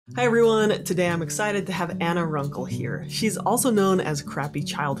Hi everyone, today I'm excited to have Anna Runkle here. She's also known as Crappy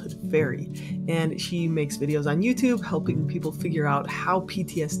Childhood Fairy, and she makes videos on YouTube helping people figure out how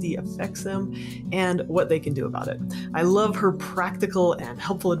PTSD affects them and what they can do about it. I love her practical and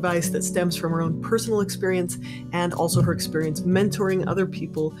helpful advice that stems from her own personal experience and also her experience mentoring other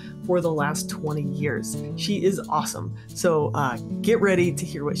people for the last 20 years. She is awesome, so get ready to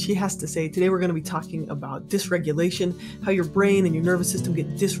hear what she has to say. Today we're going to be talking about dysregulation, how your brain and your nervous system get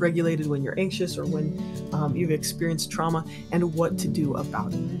dysregulated when you're anxious or when you've experienced trauma, and what to do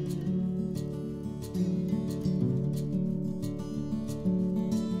about it.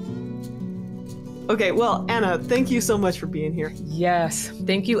 Okay, well, Anna, thank you so much for being here. Yes,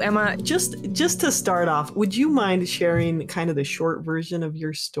 thank you, Emma. Just to start off, would you mind sharing kind of the short version of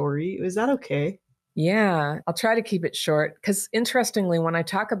your story? Is that okay? Yeah, I'll try to keep it short because interestingly, when I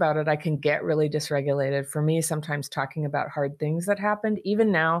talk about it, I can get really dysregulated. For me, sometimes talking about hard things that happened, even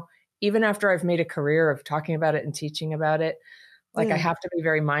now, even after I've made a career of talking about it and teaching about it, I have to be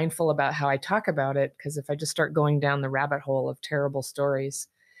very mindful about how I talk about it, because if I just start going down the rabbit hole of terrible stories,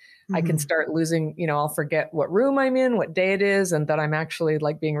 I can start losing, I'll forget what room I'm in, what day it is, and that I'm actually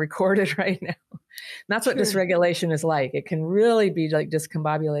being recorded right now. And that's what dysregulation is like. It can really be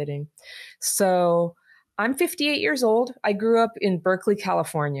discombobulating. So I'm 58 years old. I grew up in Berkeley,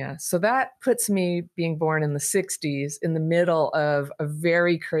 California. So that puts me, being born in the 60s, in the middle of a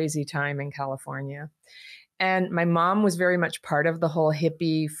very crazy time in California. And my mom was very much part of the whole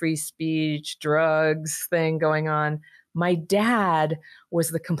hippie, free speech, drugs thing going on. My dad was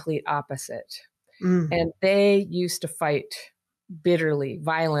the complete opposite. And they used to fight bitterly,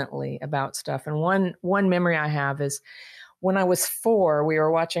 violently about stuff. And one memory I have is when I was 4, we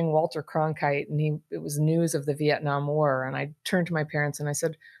were watching Walter Cronkite, and it was news of the Vietnam War. And I turned to my parents and I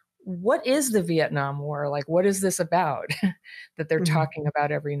said, "What is the Vietnam War? What is this about that they're talking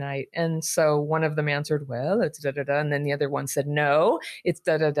about every night?" And so one of them answered, "Well, it's da da da." And then the other one said, "No, it's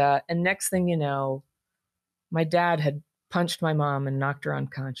da da da." And next thing you know, my dad had punched my mom and knocked her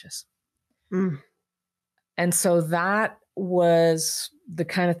unconscious. And so that was the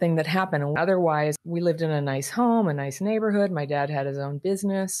kind of thing that happened. And otherwise, we lived in a nice home, a nice neighborhood. My dad had his own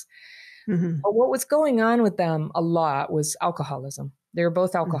business. But what was going on with them a lot was alcoholism. They were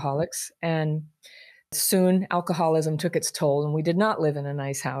both alcoholics. And soon alcoholism took its toll, and we did not live in a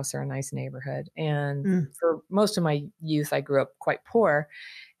nice house or a nice neighborhood. And for most of my youth, I grew up quite poor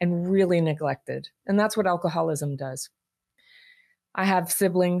and really neglected. And that's what alcoholism does. I have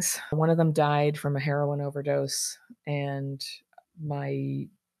siblings. One of them died from a heroin overdose, and my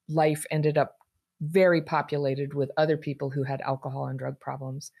life ended up very populated with other people who had alcohol and drug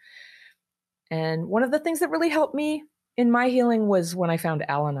problems. And one of the things that really helped me in my healing was when I found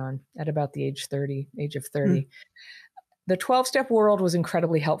Al-Anon at about the age of 30. The 12-step world was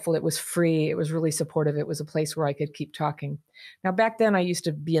incredibly helpful. It was free. It was really supportive. It was a place where I could keep talking. Now, back then, I used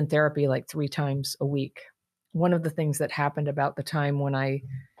to be in therapy 3 times a week. One of the things that happened about the time when I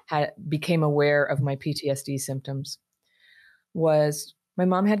became aware of my PTSD symptoms was my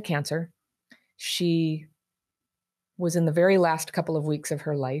mom had cancer. She was in the very last couple of weeks of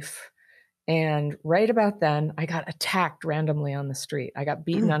her life. And right about then, I got attacked randomly on the street. I got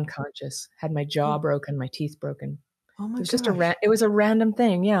beaten unconscious, had my jaw broken, my teeth broken. Oh my It was gosh. just it was a random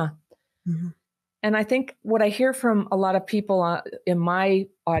thing. Yeah. And I think what I hear from a lot of people in my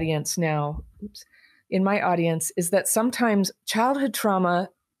audience now, is that sometimes childhood trauma,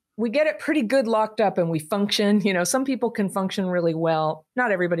 we get it pretty good locked up and we function. Some people can function really well.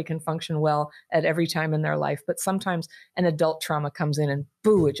 Not everybody can function well at every time in their life, but sometimes an adult trauma comes in and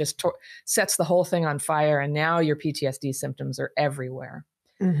boo, it just sets the whole thing on fire. And now your PTSD symptoms are everywhere.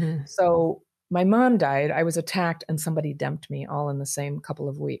 So my mom died, I was attacked, and somebody dumped me all in the same couple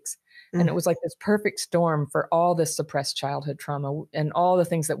of weeks. And it was like this perfect storm for all this suppressed childhood trauma and all the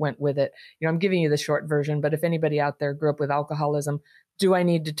things that went with it. I'm giving you the short version, but if anybody out there grew up with alcoholism, do I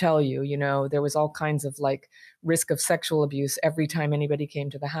need to tell you, there was all kinds of risk of sexual abuse every time anybody came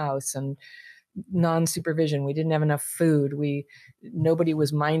to the house, and non-supervision. We didn't have enough food. Nobody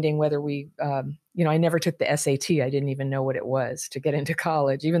was minding whether I never took the SAT. I didn't even know what it was to get into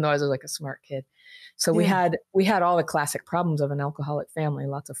college, even though I was a smart kid. So we had all the classic problems of an alcoholic family,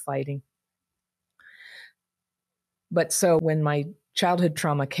 lots of fighting. But so when my childhood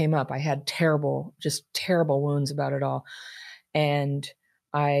trauma came up, I had terrible wounds about it all. And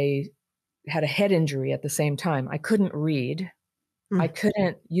I had a head injury at the same time. I couldn't read. I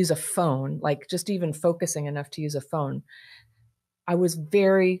couldn't use a phone, just even focusing enough to use a phone. I was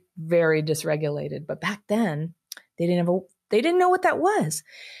very, very dysregulated. But back then, they didn't know what that was.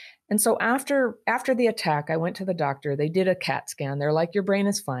 And so after the attack, I went to the doctor. They did a CAT scan. They're like, your brain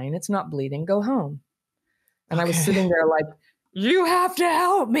is fine. It's not bleeding. Go home. And I was sitting there like, you have to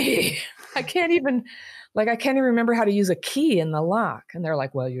help me. I can't even remember how to use a key in the lock. And they're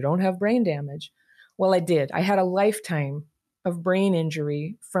like, well, you don't have brain damage. Well, I did. I had a lifetime of brain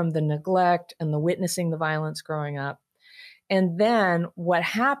injury from the neglect and the witnessing the violence growing up. And then what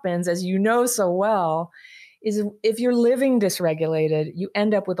happens, as you know so well, is if you're living dysregulated, you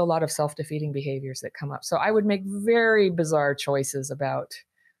end up with a lot of self-defeating behaviors that come up. So I would make very bizarre choices about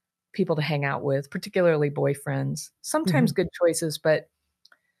people to hang out with, particularly boyfriends, sometimes good choices, but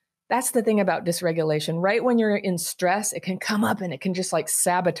that's the thing about dysregulation. Right when you're in stress, it can come up and it can just like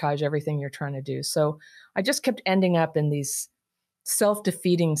sabotage everything you're trying to do. So I just kept ending up in these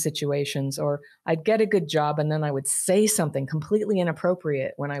self-defeating situations, or I'd get a good job and then I would say something completely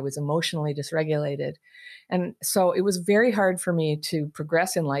inappropriate when I was emotionally dysregulated. And so it was very hard for me to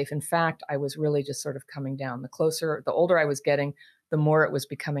progress in life. In fact, I was really just sort of coming down. The older I was getting, the more it was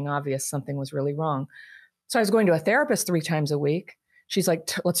becoming obvious something was really wrong. So I was going to a therapist 3 times a week. She's like,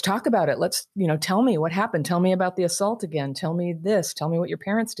 let's talk about it. Let's, tell me what happened. Tell me about the assault again. Tell me this. Tell me what your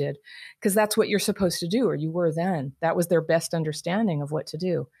parents did. Because that's what you're supposed to do, or you were then. That was their best understanding of what to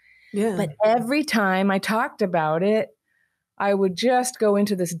do. Yeah. But every time I talked about it, I would just go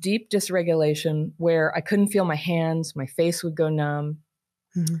into this deep dysregulation where I couldn't feel my hands. My face would go numb.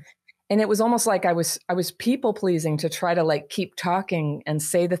 And it was almost like I was people pleasing to try to like keep talking and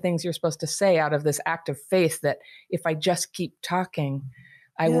say the things you're supposed to say out of this act of faith that if I just keep talking,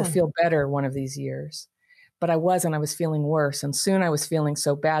 I will feel better one of these years. But I wasn't. I was feeling worse. And soon I was feeling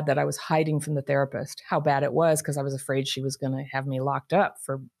so bad that I was hiding from the therapist how bad it was, because I was afraid she was going to have me locked up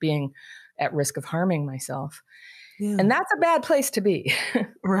for being at risk of harming myself. Yeah. And that's a bad place to be.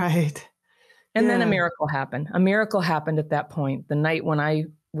 Right. And then a miracle happened. A miracle happened at that point. The night when I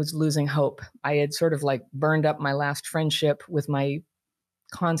was losing hope. I had sort of like burned up my last friendship with my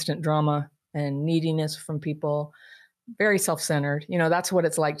constant drama and neediness from people, very self-centered. That's what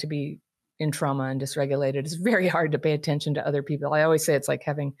it's like to be in trauma and dysregulated. It's very hard to pay attention to other people. I always say it's like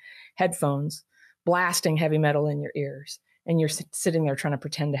having headphones, blasting heavy metal in your ears, and you're sitting there trying to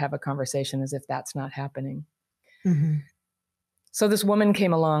pretend to have a conversation as if that's not happening. So this woman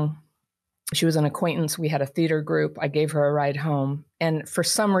came along. She was an acquaintance. We had a theater group. I gave her a ride home. And for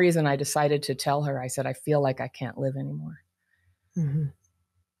some reason, I decided to tell her, I said, I feel like I can't live anymore.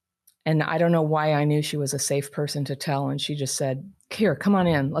 And I don't know why I knew she was a safe person to tell. And she just said, here, come on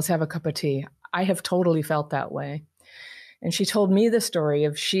in. Let's have a cup of tea. I have totally felt that way. And she told me the story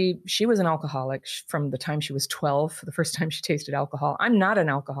of she was an alcoholic from the time she was 12, the first time she tasted alcohol. I'm not an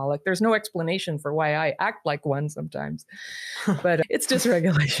alcoholic. There's no explanation for why I act like one sometimes, but it's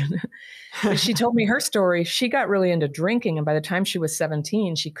dysregulation. But she told me her story. She got really into drinking. And by the time she was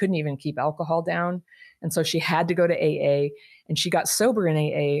 17, she couldn't even keep alcohol down. And so she had to go to AA, and she got sober in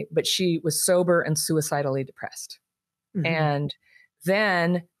AA, but she was sober and suicidally depressed. And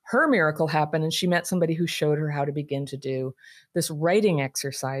then her miracle happened, and she met somebody who showed her how to begin to do this writing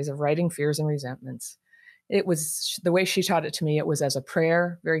exercise of writing fears and resentments. It was the way she taught it to me. It was as a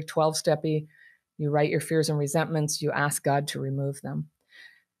prayer, very 12-steppy. You write your fears and resentments. You ask God to remove them.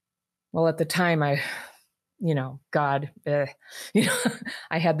 Well, at the time, I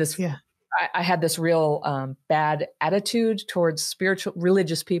had this, I had this real bad attitude towards spiritual,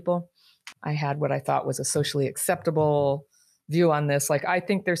 religious people. I had what I thought was a socially acceptable view on this. Like, I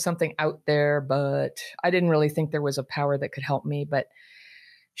think there's something out there, but I didn't really think there was a power that could help me. But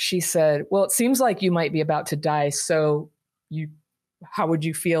she said, well, it seems like you might be about to die. So how would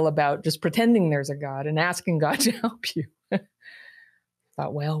you feel about just pretending there's a God and asking God to help you?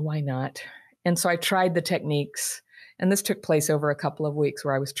 Thought, well, why not? And so I tried the techniques. And this took place over a couple of weeks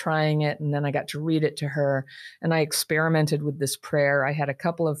where I was trying it, and then I got to read it to her, and I experimented with this prayer. I had a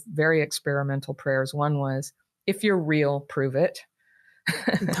couple of very experimental prayers. One was, if you're real, prove it.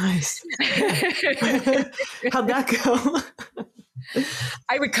 Nice. How'd that go?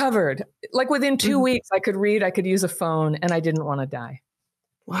 I recovered. Like within 2 weeks, I could read, I could use a phone, and I didn't want to die.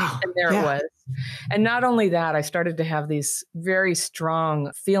 Wow. And there it was. And not only that, I started to have these very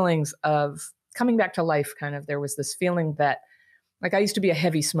strong feelings of coming back to life, kind of. There was this feeling that, like, I used to be a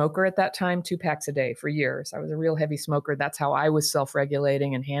heavy smoker at that time, 2 packs a day for years. I was a real heavy smoker. That's how I was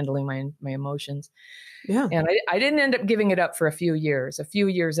self-regulating and handling my emotions. Yeah. And I didn't end up giving it up for a few years. A few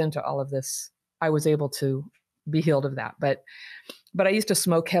years into all of this, I was able to be healed of that. But I used to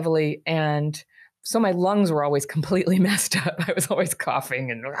smoke heavily, and so my lungs were always completely messed up. I was always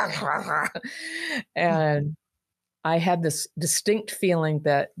coughing and I had this distinct feeling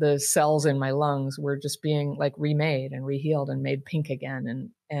that the cells in my lungs were just being like remade and rehealed and made pink again.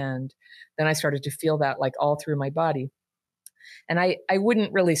 And then I started to feel that like all through my body. And I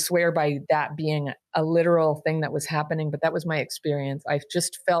wouldn't really swear by that being a literal thing that was happening, but that was my experience. I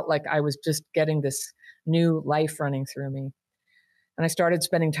just felt like I was just getting this new life running through me. And I started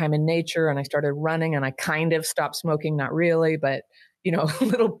spending time in nature, and I started running, and I kind of stopped smoking, not really, but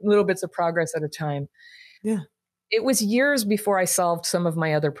little bits of progress at a time. Yeah. It was years before I solved some of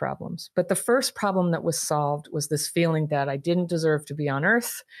my other problems. But the first problem that was solved was this feeling that I didn't deserve to be on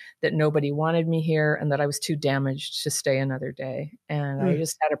Earth, that nobody wanted me here, and that I was too damaged to stay another day. And I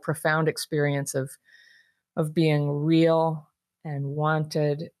just had a profound experience of being real and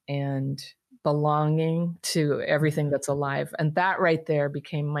wanted and belonging to everything that's alive. And that right there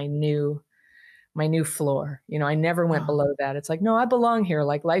became my new floor. I never went Wow. below that. It's like, no, I belong here.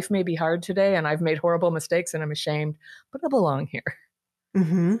 Like, life may be hard today and I've made horrible mistakes and I'm ashamed, but I belong here.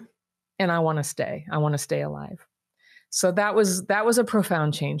 Mm-hmm. And I want to stay. I want to stay alive. So that was a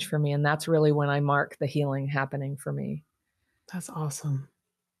profound change for me. And that's really when I mark the healing happening for me. That's awesome.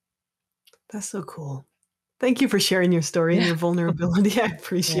 That's so cool. Thank you for sharing your story and your vulnerability. I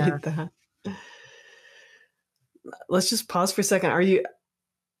appreciate that. Let's just pause for a second.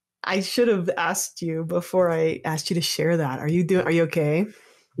 I should have asked you before I asked you to share that. Are you okay?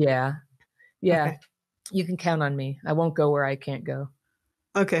 Yeah. Okay. You can count on me. I won't go where I can't go.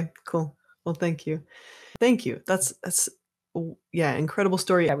 Okay, cool. Well, thank you. Thank you. That's incredible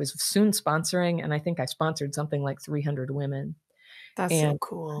story. I was soon sponsoring, and I think I sponsored something like 300 women. That's so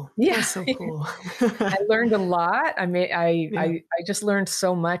cool. Yeah. That's so cool. I learned a lot. I just learned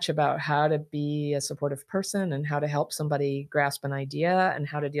so much about how to be a supportive person and how to help somebody grasp an idea and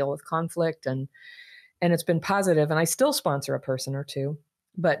how to deal with conflict. And it's been positive. And I still sponsor a person or two,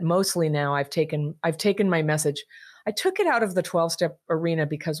 but mostly now I've taken my message. I took it out of the 12-step arena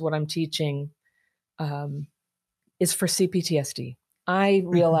because what I'm teaching is for CPTSD. I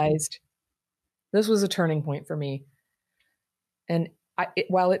realized this was a turning point for me. And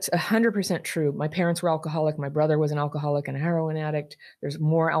while it's 100% true, my parents were alcoholic, my brother was an alcoholic and a heroin addict. There's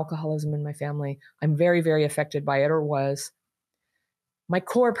more alcoholism in my family. I'm very, very affected by it, or was. My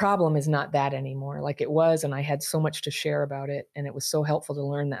core problem is not that anymore, like it was, and I had so much to share about it. And it was so helpful to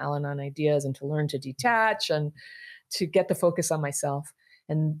learn the Al-Anon ideas and to learn to detach and to get the focus on myself.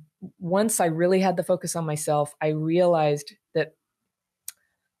 And once I really had the focus on myself, I realized that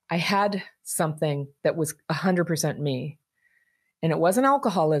I had something that was 100% me. And it wasn't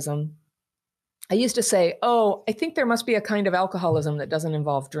alcoholism. I used to say, oh, I think there must be a kind of alcoholism that doesn't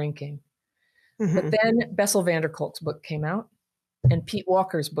involve drinking. But then Bessel van der Kolk's book came out, and Pete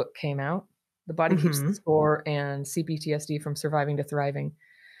Walker's book came out, The Body Keeps the Score and CPTSD from Surviving to Thriving.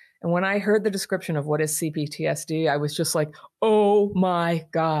 And when I heard the description of what is CPTSD, I was just like, oh my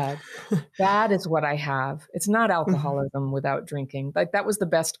God, that is what I have. It's not alcoholism without drinking. Like, that was the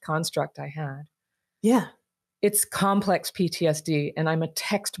best construct I had. Yeah. It's complex PTSD, and I'm a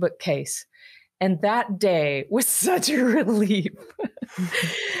textbook case. And that day was such a relief.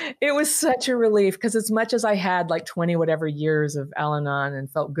 It was such a relief because as much as I had like 20 whatever years of Al-Anon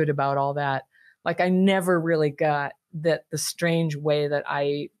and felt good about all that, like I never really got that the strange way that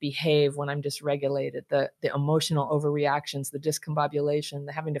I behave when I'm dysregulated, the emotional overreactions, the discombobulation,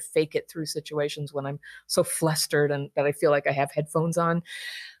 the having to fake it through situations when I'm so flustered and that I feel like I have headphones on.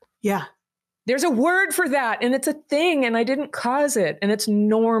 Yeah. There's a word for that, and it's a thing, and I didn't cause it, and it's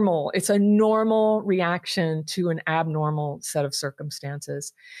normal. It's a normal reaction to an abnormal set of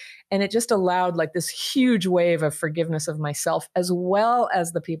circumstances. And it just allowed like this huge wave of forgiveness of myself, as well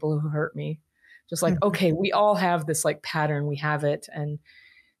as the people who hurt me. Just like, okay, we all have this like pattern, we have it. And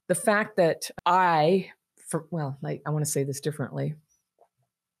the fact that I want to say this differently.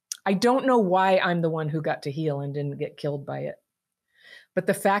 I don't know why I'm the one who got to heal and didn't get killed by it. But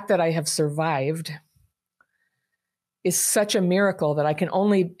the fact that I have survived is such a miracle that I can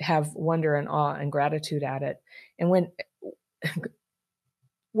only have wonder and awe and gratitude at it. And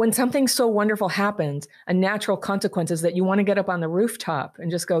when something so wonderful happens, a natural consequence is that you want to get up on the rooftop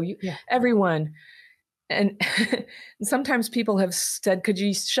and just go, everyone. And sometimes people have said, could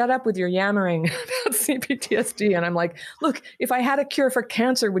you shut up with your yammering about CPTSD? And I'm like, look, if I had a cure for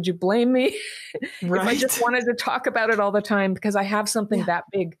cancer, would you blame me? Right. If I just wanted to talk about it all the time because I have something that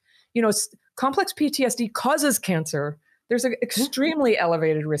big, complex PTSD causes cancer. There's an extremely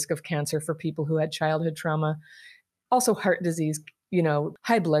elevated risk of cancer for people who had childhood trauma, also heart disease,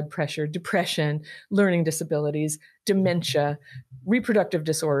 high blood pressure, depression, learning disabilities, dementia, reproductive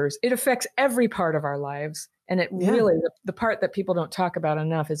disorders. It affects every part of our lives. And it really, the part that people don't talk about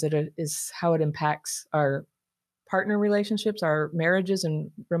enough is how it impacts our partner relationships, our marriages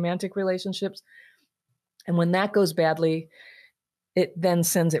and romantic relationships. And when that goes badly, it then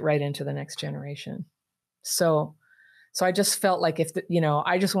sends it right into the next generation. So I just felt like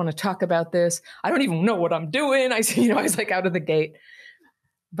I just want to talk about this. I don't even know what I'm doing. I was like out of the gate.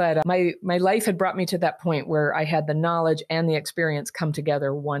 But my life had brought me to that point where I had the knowledge and the experience come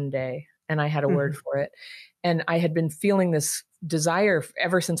together one day, and I had a word for it. And I had been feeling this desire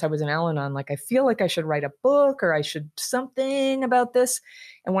ever since I was in Al-Anon. Like, I feel like I should write a book, or I should something about this.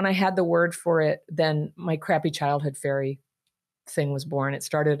 And when I had the word for it, then my Crappy Childhood Fairy thing was born. It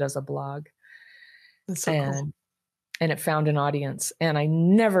started as a blog. That's so cool. And it found an audience. And I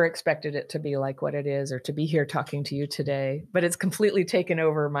never expected it to be like what it is, or to be here talking to you today. But it's completely taken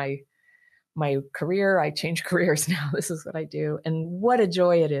over my career. I change careers now. This is what I do. And what a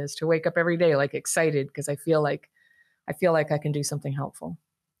joy it is to wake up every day like excited, because I feel like I can do something helpful.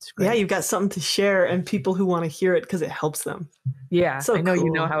 Yeah, you've got something to share, and people who want to hear it because it helps them. Yeah, so I know cool.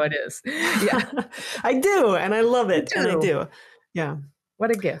 You know how it is. Yeah, I do, and I love it, and I do. Yeah.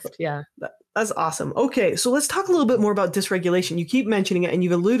 What a gift. Yeah. That's awesome. Okay, so let's talk a little bit more about dysregulation. You keep mentioning it, and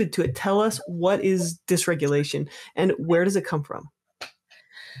you've alluded to it. Tell us, what is dysregulation, and where does it come from?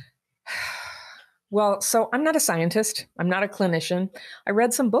 Well, so I'm not a scientist. I'm not a clinician. I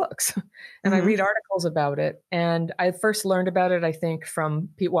read some books and I read articles about it. And I first learned about it, I think, from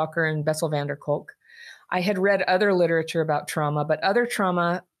Pete Walker and Bessel van der Kolk. I had read other literature about trauma, but other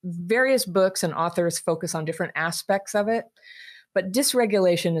trauma, various books and authors focus on different aspects of it. But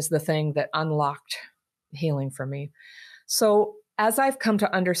dysregulation is the thing that unlocked healing for me. So as I've come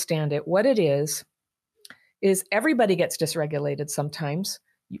to understand it, what it is everybody gets dysregulated sometimes.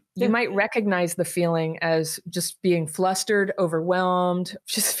 You might recognize the feeling as just being flustered, overwhelmed,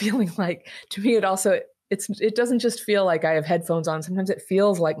 just feeling like, to me, it doesn't just feel like I have headphones on. Sometimes it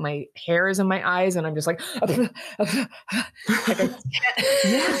feels like my hair is in my eyes and I'm just like,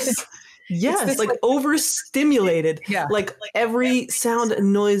 yes. Yes, like overstimulated. Yeah. Like every sound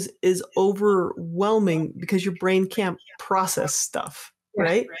and noise is overwhelming because your brain can't process stuff,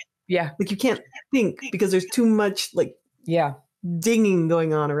 right? Yeah. Like you can't think because there's too much dinging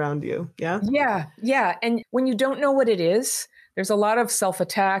going on around you. Yeah. Yeah. Yeah. And when you don't know what it is, there's a lot of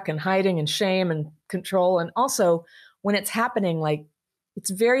self-attack and hiding and shame and control. And also when it's happening, like it's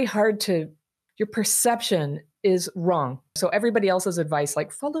very hard your perception is wrong. So everybody else's advice,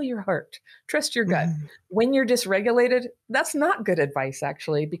 like follow your heart, trust your gut. When you're dysregulated, that's not good advice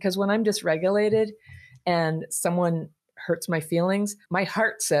actually, because when I'm dysregulated and someone hurts my feelings, my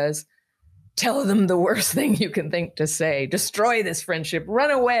heart says, tell them the worst thing you can think to say, destroy this friendship, run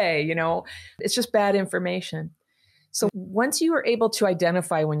away. It's just bad information. So once you are able to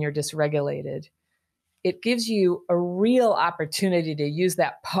identify when you're dysregulated, it gives you a real opportunity to use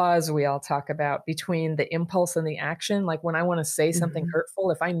that pause we all talk about between the impulse and the action. Like when I want to say something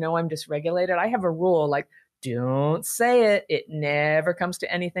hurtful, if I know I'm dysregulated, I have a rule like, don't say it. It never comes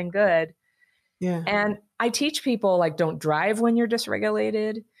to anything good. Yeah. And I teach people, like, don't drive when you're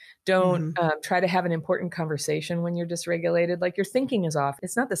dysregulated. Don't try to have an important conversation when you're dysregulated. Like your thinking is off.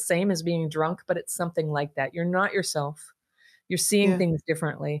 It's not the same as being drunk, but it's something like that. You're not yourself. You're seeing things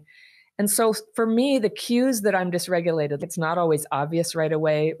differently. And so for me, the cues that I'm dysregulated, it's not always obvious right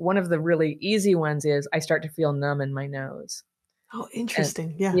away. One of the really easy ones is I start to feel numb in my nose. Oh,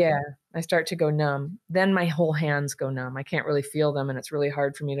 interesting. Yeah. I start to go numb. Then my whole hands go numb. I can't really feel them. And it's really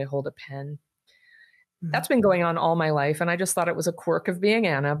hard for me to hold a pen. That's been going on all my life. And I just thought it was a quirk of being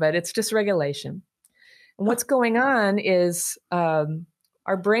Anna, but it's dysregulation. And what's going on is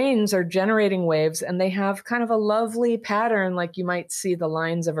our brains are generating waves and they have kind of a lovely pattern, like you might see the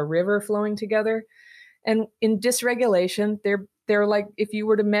lines of a river flowing together. And in dysregulation, they're like, if you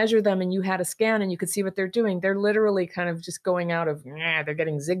were to measure them and you had a scan and you could see what they're doing, they're literally kind of just going out of, they're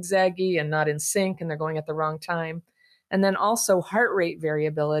getting zigzaggy and not in sync and they're going at the wrong time. And then also heart rate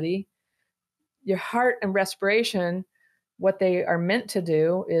variability. Your heart and respiration, what they are meant to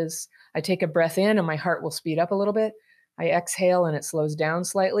do is I take a breath in and my heart will speed up a little bit. I exhale and it slows down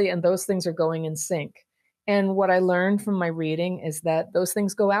slightly, and those things are going in sync. And what I learned from my reading is that those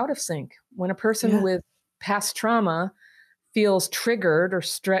things go out of sync. When a person with past trauma feels triggered or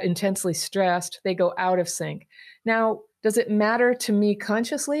intensely stressed, they go out of sync. Now, does it matter to me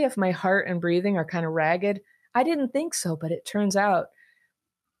consciously if my heart and breathing are kind of ragged? I didn't think so, but it turns out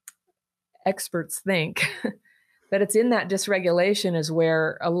experts think that it's in that dysregulation is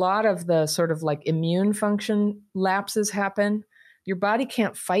where a lot of the sort of like immune function lapses happen. Your body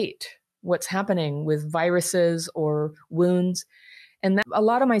can't fight what's happening with viruses or wounds. And that, a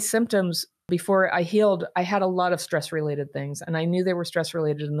lot of my symptoms before I healed, I had a lot of stress-related things. And I knew they were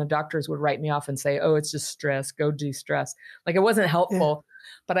stress-related, and the doctors would write me off and say, oh, it's just stress, go de-stress. Like it wasn't helpful.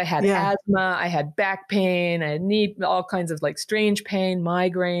 but I had Yeah. asthma, I had back pain, I had knee, all kinds of like strange pain,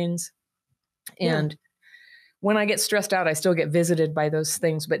 migraines. Yeah. And when I get stressed out, I still get visited by those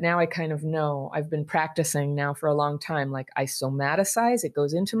things. But now I kind of know, I've been practicing now for a long time. Like I somaticize, it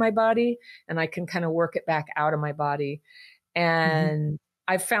goes into my body, and I can kind of work it back out of my body. Hmm. And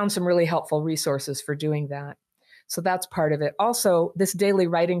I've found some really helpful resources for doing that. So that's part of it. Also, this daily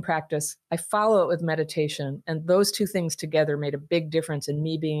writing practice, I follow it with meditation. And those two things together made a big difference in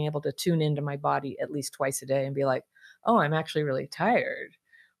me being able to tune into my body at least twice a day and be like, oh, I'm actually really tired,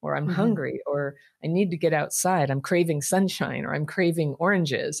 or I'm Hmm. hungry, or I need to get outside. I'm craving sunshine, or I'm craving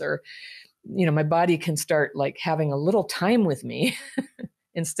oranges, or, my body can start like having a little time with me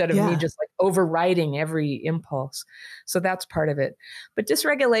instead of me Yeah. just like overriding every impulse. So that's part of it. But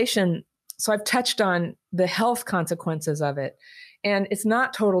dysregulation, so I've touched on the health consequences of it. And it's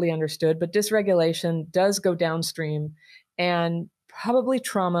not totally understood, but dysregulation does go downstream. And probably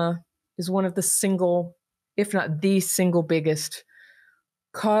trauma is one of the single, if not the single biggest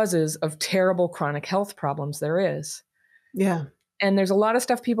causes of terrible chronic health problems there is. Yeah. And there's a lot of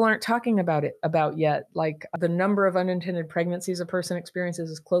stuff people aren't talking about yet. Like the number of unintended pregnancies a person experiences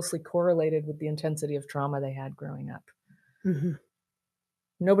is closely correlated with the intensity of trauma they had growing up. Hmm.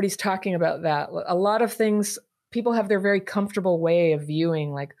 Nobody's talking about that. A lot of things, people have their very comfortable way of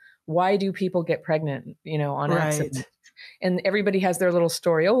viewing, like, why do people get pregnant, on accident? Right. And everybody has their little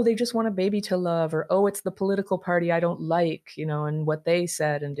story. Oh, they just want a baby to love, or, oh, it's the political party I don't like, and what they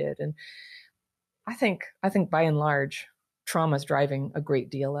said and did. And I think by and large, trauma is driving a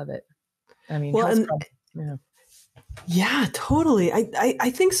great deal of it. I mean, Well, health and problems. Yeah. yeah, totally. I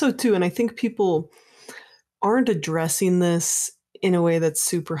think so too. And I think people aren't addressing this in a way that's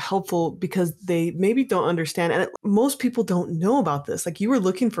super helpful because they maybe don't understand. And most people don't know about this. Like you were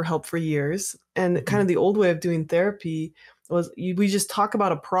looking for help for years, and kind Mhm. of the old way of doing therapy was we just talk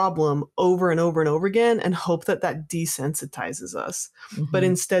about a problem over and over and over again and hope that that desensitizes us. But Mhm.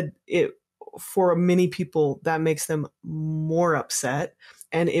 instead, for many people, that makes them more upset,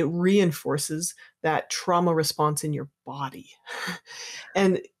 and it reinforces that trauma response in your body.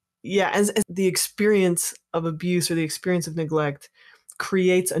 And yeah, as the experience of abuse or the experience of neglect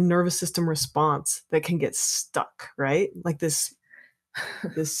creates a nervous system response that can get stuck, right? Like this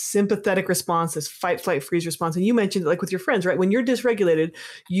sympathetic response, this fight, flight, freeze response. And you mentioned it like with your friends, right? When you're dysregulated,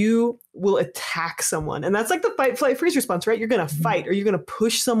 you will attack someone. And that's like the fight, flight, freeze response, right? You're going to Mhm. fight or you're going to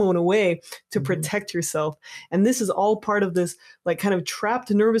push someone away to Mhm. protect yourself. And this is all part of this like kind of trapped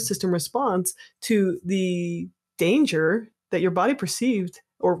nervous system response to the danger that your body perceived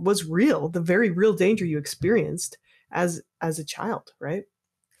or was real, the very real danger you experienced as a child, right?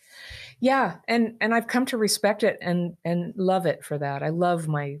 Yeah, and I've come to respect it and love it for that. I love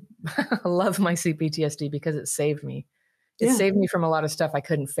my I love my CPTSD because it saved me. It Yeah. saved me from a lot of stuff I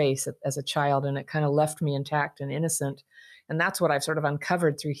couldn't face as a child, and it kind of left me intact and innocent. And that's what I've sort of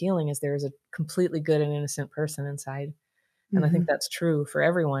uncovered through healing, is there is a completely good and innocent person inside. And I think Mhm. that's true for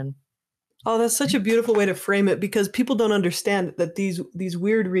everyone. Oh, that's such a beautiful way to frame it because people don't understand that these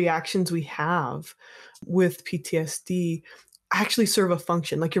weird reactions we have with PTSD actually serve a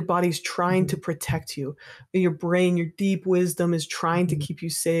function. Like your body's trying to Mhm. protect you. Your brain, your deep wisdom is trying to Mhm. keep you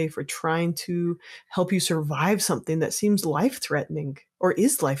safe or trying to help you survive something that seems life-threatening or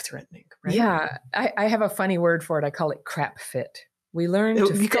is life-threatening, right? Yeah, I have a funny word for it. I call it crap fit. We learn to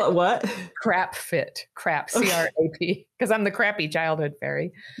You fit call it what? crap fit, crap, Okay. CRAP, because I'm the crappy childhood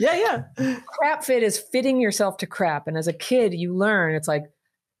fairy. Yeah, yeah. Crap fit is fitting yourself to crap. And as a kid, you learn it's like,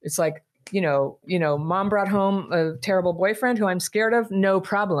 mom brought home a terrible boyfriend who I'm scared of. No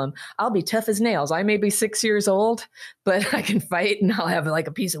problem. I'll be tough as nails. I may be 6 years old, but I can fight, and I'll have like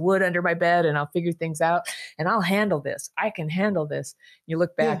a piece of wood under my bed, and I'll figure things out, and I'll handle this. I can handle this. You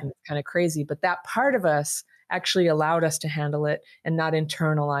look back Yeah. and it's kind of crazy, but that part of us actually allowed us to handle it and not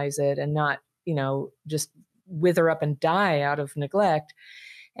internalize it and not, just wither up and die out of neglect.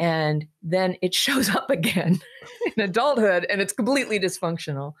 And then it shows up again in adulthood, and it's completely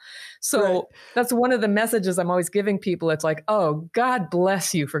dysfunctional. Right. So that's one of the messages I'm always giving people. It's like, oh, God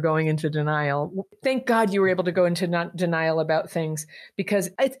bless you for going into denial. Thank God you were able to go into denial about things, because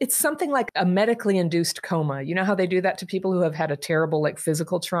it's something like a medically induced coma. You know how they do that to people who have had a terrible like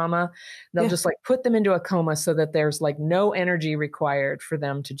physical trauma? They'll Yeah. just like put them into a coma so that there's like no energy required for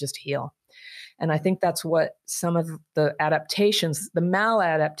them to just heal. And I think that's what some of the adaptations, the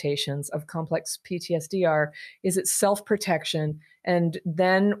maladaptations of complex PTSD are, is it's self-protection. And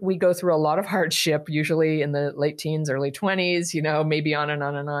then we go through a lot of hardship, usually in the late teens, early 20s, maybe on and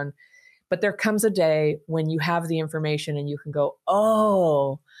on and on. But there comes a day when you have the information and you can go,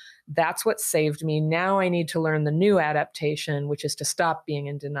 oh, That's what saved me. Now I need to learn the new adaptation, which is to stop being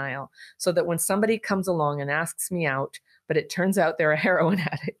in denial, so that when somebody comes along and asks me out, but it turns out they're a heroin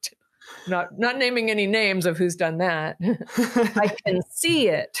addict, not naming any names of who's done that, I can see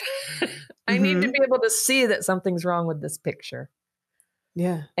it. I need to be able to see that something's wrong with this picture.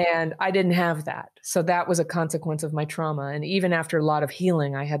 Yeah. And I didn't have that. So that was a consequence of my trauma. And even after a lot of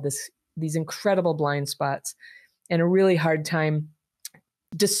healing, I had these incredible blind spots and a really hard time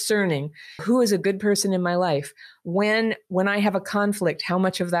discerning who is a good person in my life. When I have a conflict, how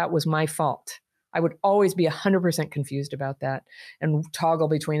much of that was my fault? I would always be 100% confused about that and toggle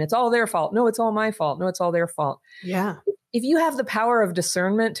between it's all their fault. No, it's all my fault. No, it's all their fault. Yeah. If you have the power of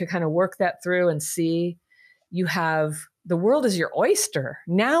discernment to kind of work that through and see, you have the world is your oyster.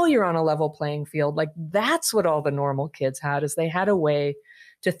 Now you're on a level playing field. Like that's what all the normal kids had, is they had a way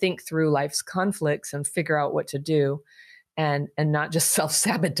to think through life's conflicts and figure out what to do, and not just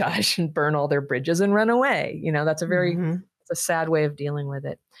self-sabotage and burn all their bridges and run away. You know, that's it's a sad way of dealing with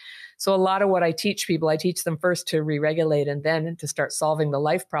it. So a lot of what I teach people, I teach them first to re-regulate and then to start solving the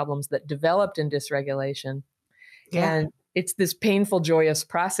life problems that developed in dysregulation. Yeah. And it's this painful, joyous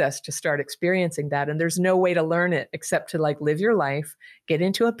process to start experiencing that. And there's no way to learn it except to like live your life, get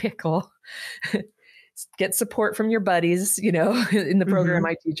into a pickle, get support from your buddies. You know, in the program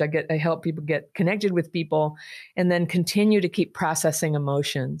I teach, I help people get connected with people, and then continue to keep processing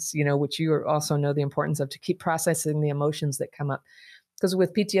emotions, you know, which you also know the importance of, to keep processing the emotions that come up. Because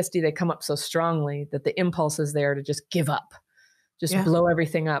with PTSD, they come up so strongly that the impulse is there to just give up, just blow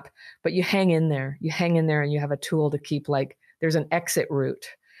everything up. But you hang in there, and you have a tool to keep, like, there's an exit route.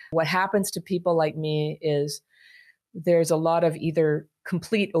 What happens to people like me is there's a lot of either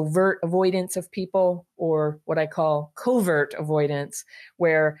complete overt avoidance of people, or what I call covert avoidance,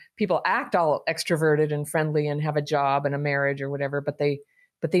 where people act all extroverted and friendly and have a job and a marriage or whatever, but they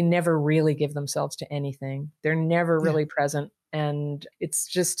never really give themselves to anything. They're never really present. And it's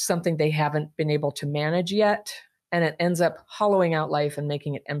just something they haven't been able to manage yet. And it ends up hollowing out life and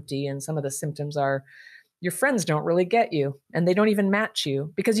making it empty. And some of the symptoms are your friends don't really get you, and they don't even match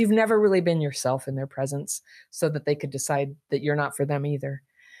you because you've never really been yourself in their presence, so that they could decide that you're not for them either.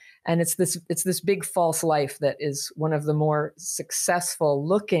 And it's this big false life that is one of the more successful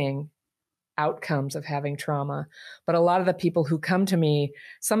looking outcomes of having trauma. But a lot of the people who come to me,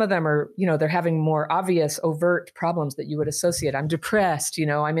 some of them are, you know, they're having more obvious, overt problems that you would associate. I'm depressed, you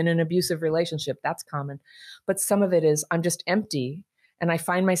know, I'm in an abusive relationship. That's common. But some of it is, I'm just empty. And I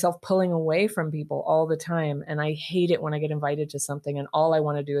find myself pulling away from people all the time. And I hate it when I get invited to something and all I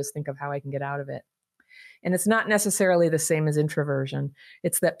want to do is think of how I can get out of it. And it's not necessarily the same as introversion.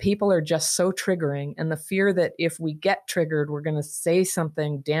 It's that people are just so triggering. And the fear that if we get triggered, we're going to say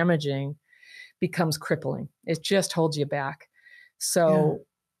something damaging becomes crippling. It just holds you back. So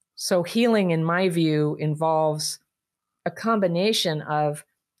healing, in my view, involves a combination of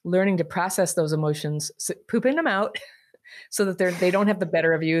learning to process those emotions, pooping them out, so that they don't have the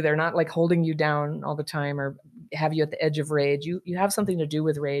better of you. They're not like holding you down all the time or have you at the edge of rage. You have something to do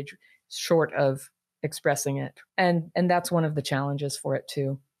with rage short of expressing it. And that's one of the challenges for it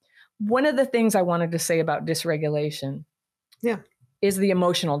too. One of the things I wanted to say about dysregulation is the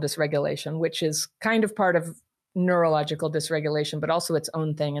emotional dysregulation, which is kind of part of neurological dysregulation, but also its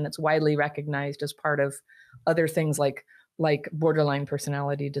own thing. And it's widely recognized as part of other things like borderline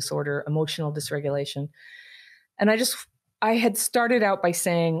personality disorder, emotional dysregulation. And I had started out by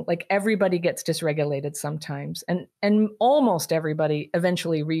saying, like, everybody gets dysregulated sometimes, and almost everybody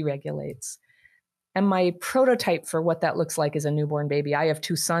eventually re-regulates. And my prototype for what that looks like is a newborn baby. I have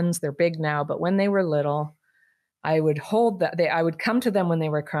 2 sons. They're big now, but when they were little, I would hold that. I would come to them when they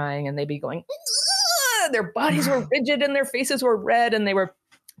were crying, and they'd be going, "Ugh!" Their bodies were rigid and their faces were red and they were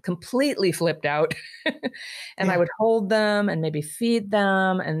completely flipped out. And I would hold them and maybe feed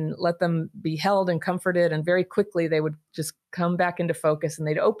them and let them be held and comforted. And very quickly they would just come back into focus, and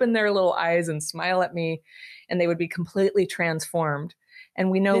they'd open their little eyes and smile at me, and they would be completely transformed. And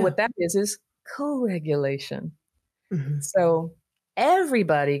we know what that is co-regulation. So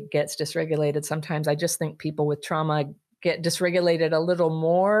everybody gets dysregulated sometimes. I just think people with trauma get dysregulated a little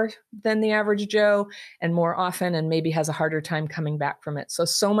more than the average Joe, and more often, and maybe has a harder time coming back from it.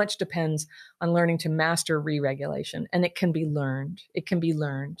 So much depends on learning to master re-regulation, and it can be learned. It can be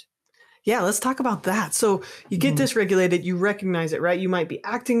learned. Yeah, let's talk about that. So you get dysregulated, you recognize it, right? You might be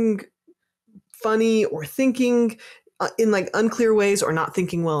acting funny or thinking in like unclear ways, or not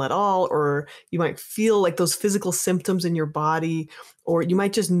thinking well at all, or you might feel like those physical symptoms in your body, or you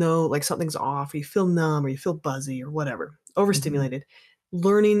might just know like something's off, or you feel numb, or you feel buzzy, or whatever, overstimulated.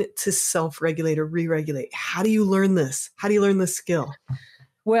 Learning to self-regulate or re-regulate. How do you learn this? How do you learn this skill?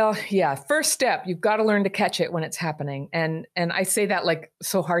 Well, yeah. First step, you've got to learn to catch it when it's happening. And I say that like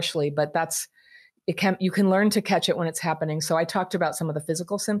so harshly, but you can learn to catch it when it's happening. So I talked about some of the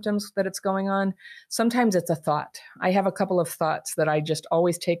physical symptoms that it's going on. Sometimes it's a thought. I have a couple of thoughts that I just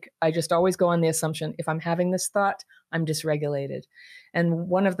always go on the assumption, if I'm having this thought, I'm dysregulated. And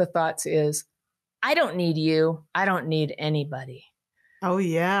one of the thoughts is, I don't need you. I don't need anybody. Oh,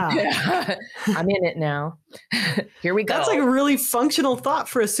 yeah. Yeah. I'm in it now. Here we go. That's like a really functional thought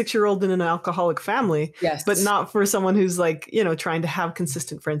for a 6-year-old in an alcoholic family. Yes. But not for someone who's like, trying to have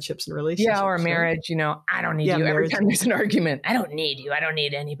consistent friendships and relationships. Yeah, or marriage, I don't need you. Every time there's an argument, I don't need you. I don't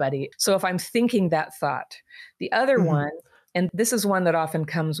need anybody. So if I'm thinking that thought, the other one, and this is one that often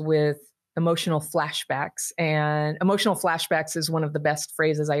comes with emotional flashbacks, and emotional flashbacks is one of the best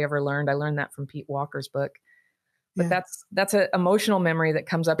phrases I ever learned. I learned that from Pete Walker's book. But that's an emotional memory that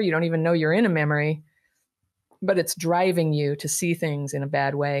comes up. You don't even know you're in a memory, but it's driving you to see things in a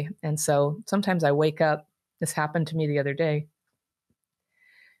bad way. And so sometimes I wake up. This happened to me the other day.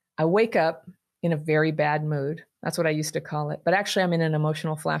 I wake up in a very bad mood. That's what I used to call it. But actually, I'm in an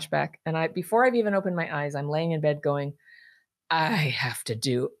emotional flashback. And before I've even opened my eyes, I'm laying in bed going, I have to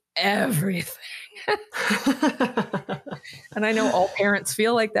do everything. And I know all parents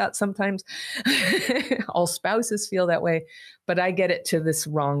feel like that sometimes. All spouses feel that way. But I get it to this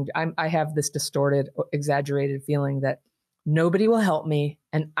wrong. I have this distorted, exaggerated feeling that nobody will help me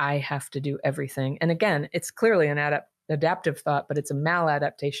and I have to do everything. And again, it's clearly an adaptive thought, but it's a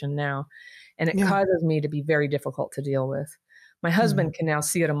maladaptation now. And it causes me to be very difficult to deal with. My husband can now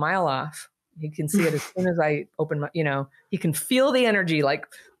see it a mile off. He can see it as soon as I open my, he can feel the energy like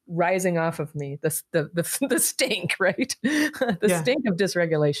rising off of me, the stink, right? The stink of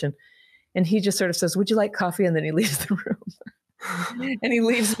dysregulation. And he just sort of says, would you like coffee? And then he leaves the room. And he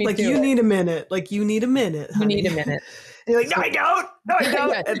leaves me like, you need a minute. Like, you need a minute, honey. You need a minute. And you're like, no, I don't. No, I don't.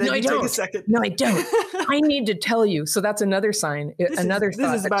 Yeah, and then you take a second. No, I don't. I need to tell you. So that's another sign. This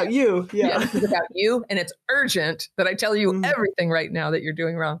is about you. Yeah. This is about you. And it's urgent that I tell you everything right now that you're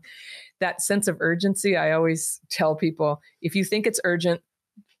doing wrong. That sense of urgency, I always tell people, if you think it's urgent,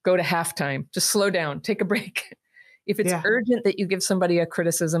 go to halftime. Just slow down. Take a break. If it's urgent that you give somebody a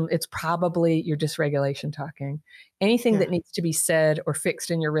criticism, it's probably your dysregulation talking. Anything that needs to be said or fixed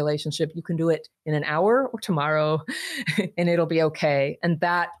in your relationship, you can do it in an hour or tomorrow, and it'll be okay. And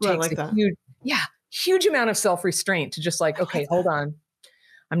that takes huge amount of self-restraint to just okay, hold on.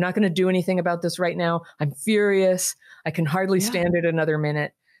 I'm not going to do anything about this right now. I'm furious. I can hardly stand it another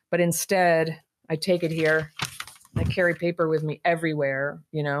minute. But instead, I take it here. I carry paper with me everywhere,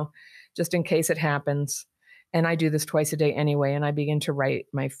 just in case it happens. And I do this twice a day anyway. And I begin to write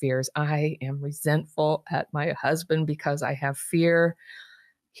my fears. I am resentful at my husband because I have fear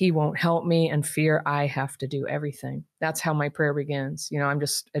he won't help me, and fear I have to do everything. That's how my prayer begins. I'm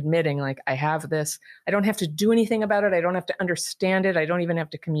just admitting I have this. I don't have to do anything about it. I don't have to understand it. I don't even have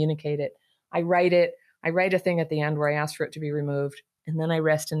to communicate it. I write it. I write a thing at the end where I ask for it to be removed. And then I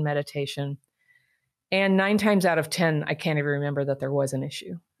rest in meditation. And 9 times out of 10, I can't even remember that there was an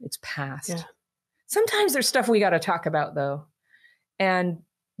issue. It's past. Yeah. Sometimes there's stuff we got to talk about, though. And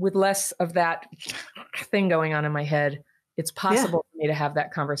with less of that thing going on in my head, it's possible for me to have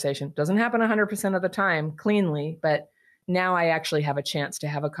that conversation. It doesn't happen 100% of the time cleanly, but now I actually have a chance to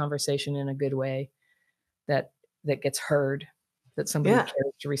have a conversation in a good way that gets heard, that somebody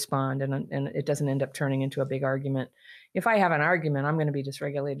cares to respond, and it doesn't end up turning into a big argument. If I have an argument, I'm going to be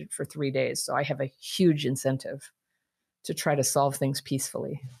dysregulated for 3 days. So I have a huge incentive to try to solve things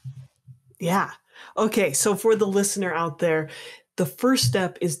peacefully. Yeah. Okay. So for the listener out there, the first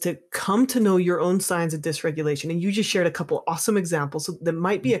step is to come to know your own signs of dysregulation. And you just shared a couple awesome examples. So that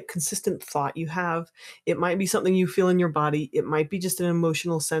might be a consistent thought you have. It might be something you feel in your body. It might be just an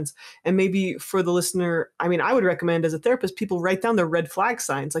emotional sense. And maybe for the listener, I would recommend as a therapist, people write down their red flag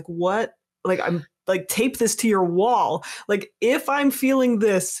signs. Tape this to your wall. If I'm feeling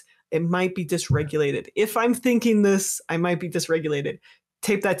this, it might be dysregulated. If I'm thinking this, I might be dysregulated.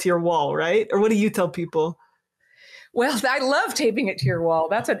 Tape that to your wall, right? Or what do you tell people? Well, I love taping it to your wall.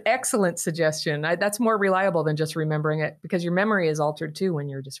 That's an excellent suggestion. That's more reliable than just remembering it, because your memory is altered too when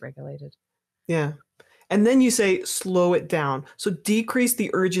you're dysregulated. Yeah. And then you say, slow it down. So decrease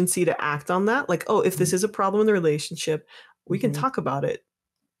the urgency to act on that. If this is a problem in the relationship, we can talk about it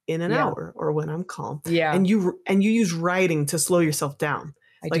in an hour or when I'm calm. Yeah. And you use writing to slow yourself down.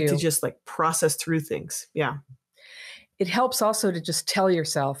 To just process through things. Yeah. It helps also to just tell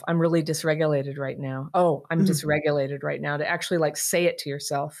yourself, I'm really dysregulated right now. Oh, I'm dysregulated right now. To actually say it to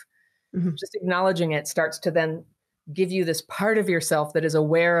yourself. Just acknowledging it starts to then give you this part of yourself that is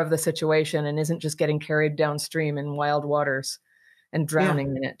aware of the situation and isn't just getting carried downstream in wild waters. and Yeah.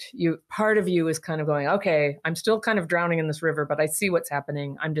 drowning in it. Part of you is kind of going, okay, I'm still kind of drowning in this river, but I see what's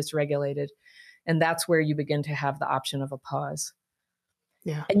happening. I'm dysregulated. And that's where you begin to have the option of a pause.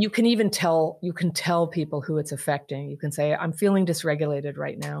 Yeah. And you can tell people who it's affecting. You can say, I'm feeling dysregulated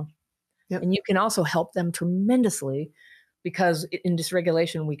right now. Yep. And you can also help them tremendously, because in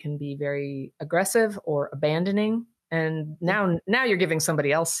dysregulation, we can be very aggressive or abandoning. And now you're giving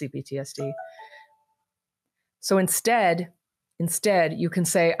somebody else CPTSD. So instead, you can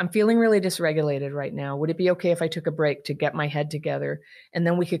say, I'm feeling really dysregulated right now. Would it be okay if I took a break to get my head together? And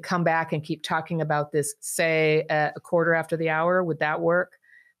then we could come back and keep talking about this, say, at a quarter after the hour. Would that work?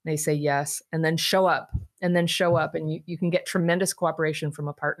 And they say yes. And then show up. And you can get tremendous cooperation from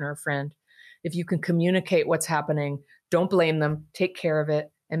a partner or friend. If you can communicate what's happening, don't blame them, take care of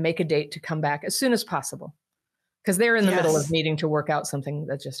it, and make a date to come back as soon as possible. Because they're in the middle of needing to work out something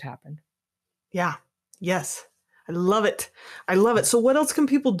that just happened. Yeah. Yes. I love it. I love it. So what else can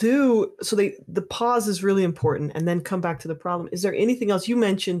people do? So the pause is really important, and then come back to the problem. Is there anything else? You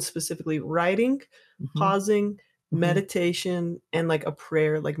mentioned specifically writing, pausing, meditation, and like a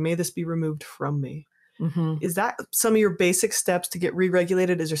prayer, like, may this be removed from me. Is that some of your basic steps to get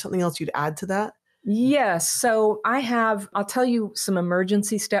re-regulated? Is there something else you'd add to that? Yes. So I'll tell you some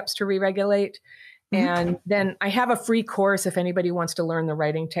emergency steps to re-regulate. And then I have a free course if anybody wants to learn the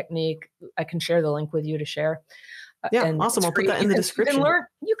writing technique. I can share the link with you to share. Yeah, and awesome. I'll put that in the description.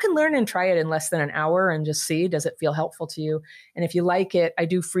 You can learn and try it in less than an hour and just see, does it feel helpful to you? And if you like it, I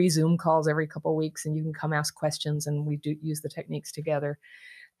do free Zoom calls every couple of weeks, and you can come ask questions, and we do use the techniques together.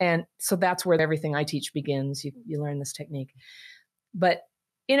 And so that's where everything I teach begins. You learn this technique. But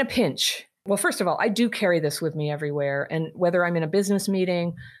in a pinch, well, first of all, I do carry this with me everywhere. And whether I'm in a business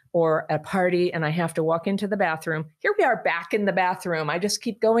meeting or a party and I have to walk into the bathroom, here we are back in the bathroom. I just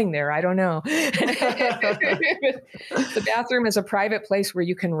keep going there. I don't know. The bathroom is a private place where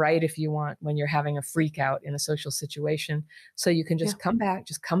you can write if you want when you're having a freak out in a social situation. So you can just come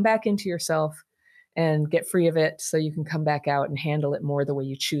back into yourself and get free of it, so you can come back out and handle it more the way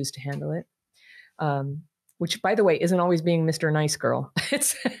you choose to handle it. Which, by the way, isn't always being Mr. Nice Girl.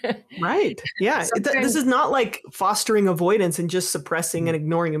 It's right. Yeah. This is not like fostering avoidance and just suppressing and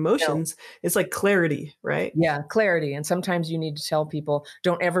ignoring emotions. No. It's like clarity, right? Yeah, clarity. And sometimes you need to tell people,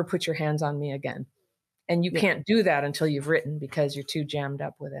 don't ever put your hands on me again. And you can't do that until you've written, because you're too jammed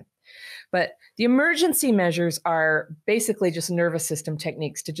up with it. But the emergency measures are basically just nervous system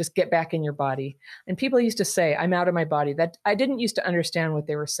techniques to just get back in your body. And people used to say, I'm out of my body. That I didn't used to understand what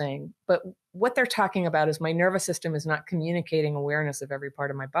they were saying. But what they're talking about is my nervous system is not communicating awareness of every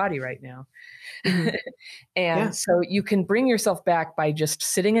part of my body right now. And so you can bring yourself back by just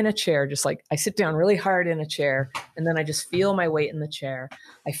sitting in a chair, just like I sit down really hard in a chair, and then I just feel my weight in the chair.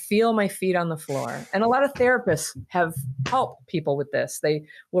 I feel my feet on the floor. And a lot of therapists have helped people with this. They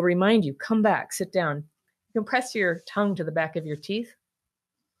will remind you, come back, sit down. You can press your tongue to the back of your teeth.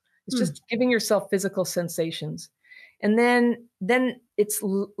 It's just giving yourself physical sensations. And then it's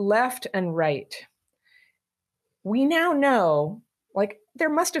left and right. We now know, like, there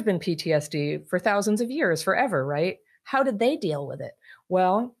must have been PTSD for thousands of years, forever, right? How did they deal with it?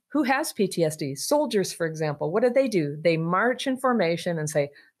 Well, who has PTSD? Soldiers, for example. What did they do? They march in formation and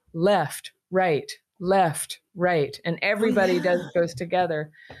say, left, right, and everybody goes together.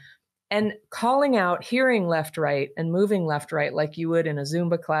 And calling out, hearing left, right, and moving left, right, like you would in a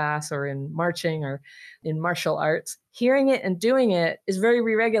Zumba class or in marching or in martial arts, hearing it and doing it is very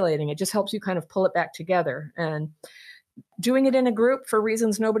re-regulating. It just helps you kind of pull it back together. And doing it in a group for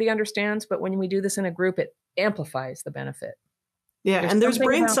reasons nobody understands, but when we do this in a group, it amplifies the benefit. Yeah, and there's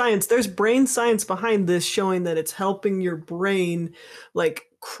brain science. There's brain science behind this, showing that it's helping your brain like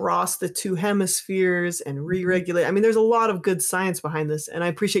cross the two hemispheres and re-regulate. I mean, there's a lot of good science behind this, and I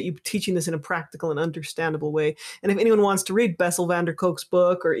appreciate you teaching this in a practical and understandable way. And if anyone wants to read Bessel van der Kolk's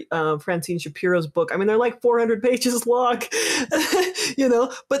book or Francine Shapiro's book, I mean, they're like 400 pages long,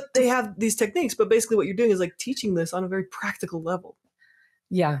 but they have these techniques. But basically what you're doing is like teaching this on a very practical level.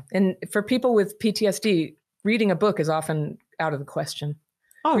 Yeah, and for people with PTSD, reading a book is often out of the question.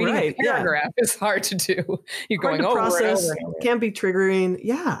 Oh, reading right. a paragraph is hard to do. You're hard going to over process, and over. Can be triggering.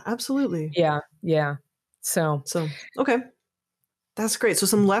 Yeah, absolutely. Yeah. So okay. That's great. So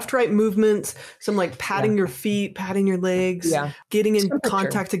some left-right movements, some like patting your feet, patting your legs, getting in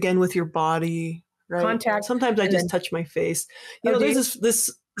contact again with your body. Right. Contact. Sometimes I just touch my face. There's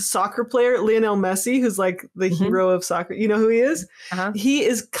this soccer player, Lionel Messi, who's like the hero of soccer. You know who he is? He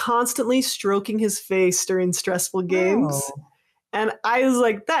is constantly stroking his face during stressful games. And I was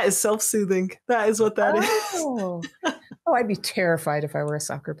like, that is self-soothing. That is what that is. I'd be terrified if I were a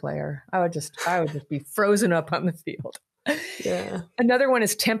soccer player. I would just be frozen up on the field. Yeah. Another one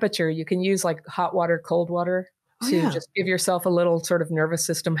is temperature. You can use like hot water, cold water Oh, to yeah. just give yourself a little sort of nervous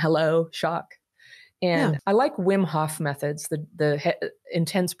system hello shock. Yeah. And I like Wim Hof methods, the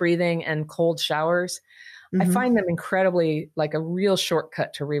intense breathing and cold showers. I Hmm. find them incredibly like a real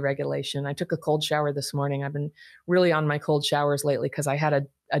shortcut to re-regulation. I took a cold shower this morning. I've been really on my cold showers lately because I had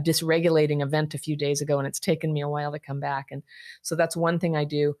a dysregulating event a few days ago and it's taken me a while to come back. And so that's one thing I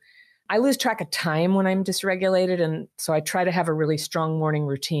do. I lose track of time when I'm dysregulated. And so I try to have a really strong morning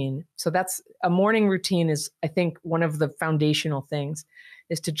routine. So that's a morning routine is, I think, one of the foundational things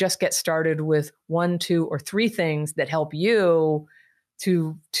is to just get started with 1, 2, or 3 things that help you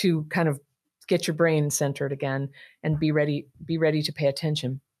to kind of get your brain centered again and be ready to pay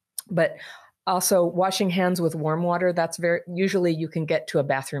attention. But also washing hands with warm water, that's usually you can get to a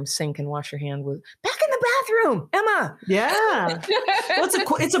bathroom sink and wash your hand with, back in the bathroom, Emma. Yeah. Well,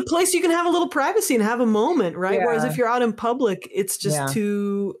 it's a place you can have a little privacy and have a moment, right? Yeah. Whereas if you're out in public, it's just Yeah.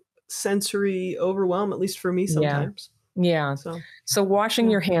 too sensory overwhelm, at least for me sometimes. Yeah. So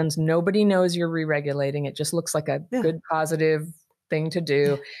washing your hands, nobody knows you're re-regulating. It just looks like a good positive thing to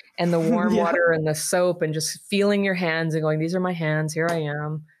do. And the warm water and the soap and just feeling your hands and going, these are my hands, here I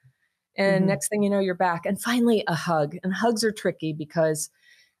am. And next thing you know, you're back. And finally, a hug. And hugs are tricky because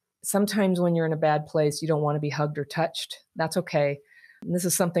sometimes when you're in a bad place, you don't want to be hugged or touched. That's okay. And this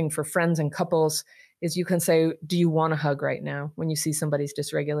is something for friends and couples is you can say, do you want a hug right now when you see somebody's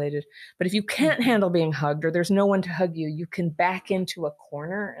dysregulated? But if you can't handle being hugged or there's no one to hug you, you can back into a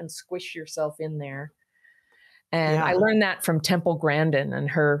corner and squish yourself in there. And I learned that from Temple Grandin and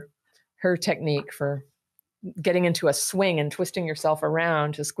her technique for getting into a swing and twisting yourself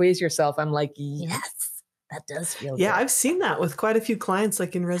around to squeeze yourself. I'm like, yes. That does feel good. Yeah, I've seen that with quite a few clients,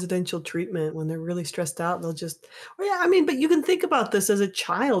 like in residential treatment, when they're really stressed out, they'll just, but you can think about this as a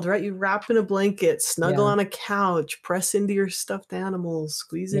child, right? You wrap in a blanket, snuggle on a couch, press into your stuffed animals,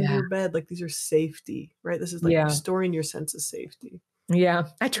 squeeze into your bed. Like these are safety, right? This is like restoring your sense of safety. Yeah.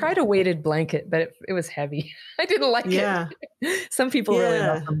 I tried a weighted blanket, but it was heavy. I didn't like it. Some people really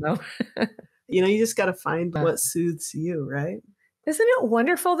love them though. You just got to find what soothes you, right? Isn't it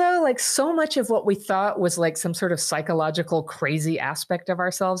wonderful though? Like so much of what we thought was like some sort of psychological crazy aspect of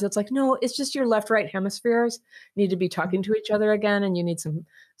ourselves. It's like, no, it's just your left, right hemispheres need to be talking to each other again. And you need some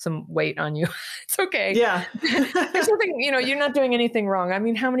weight on you. It's okay. Yeah. There's nothing, you're not doing anything wrong. I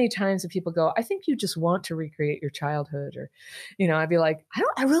mean, how many times do people go, I think you just want to recreate your childhood or, I'd be like,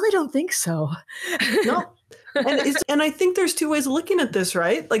 I really don't think so. No. And I think there's 2 ways of looking at this,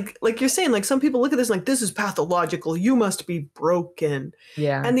 right? Like you're saying, like some people look at this like this is pathological. You must be broken.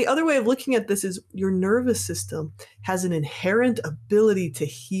 Yeah. And the other way of looking at this is your nervous system has an inherent ability to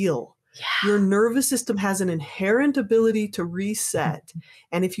heal. Yeah. Your nervous system has an inherent ability to reset.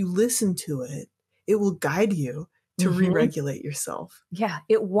 And if you listen to it, it will guide you to re-regulate yourself. Yeah.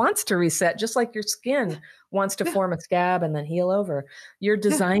 It wants to reset, just like your skin wants to form a scab and then heal over. You're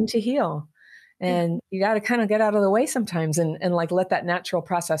designed to heal. And you got to kind of get out of the way sometimes and like let that natural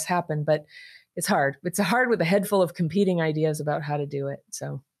process happen. But it's hard. It's hard with a head full of competing ideas about how to do it.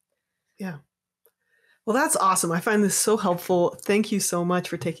 So, yeah. Well, that's awesome. I find this so helpful. Thank you so much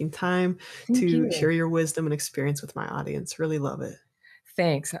for taking time to share your wisdom and experience with my audience. Really love it.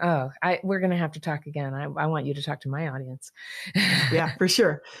 Thanks. Oh, we're going to have to talk again. I want you to talk to my audience. Yeah, for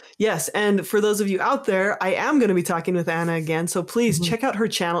sure. Yes. And for those of you out there, I am going to be talking with Anna again. So please check out her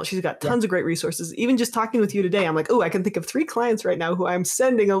channel. She's got tons of great resources. Even just talking with you today, I'm like, oh, I can think of 3 clients right now who I'm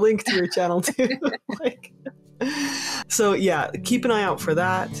sending a link to your channel to. So yeah, keep an eye out for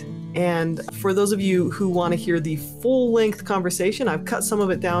that. And for those of you who want to hear the full-length conversation, I've cut some of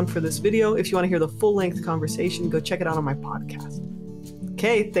it down for this video. If you want to hear the full-length conversation, go check it out on my podcast.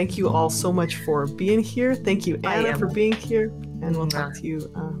 Okay, thank you all so much for being here. Thank you, Anna, for being here. And we'll talk to you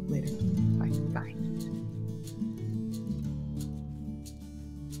later. Bye. Bye.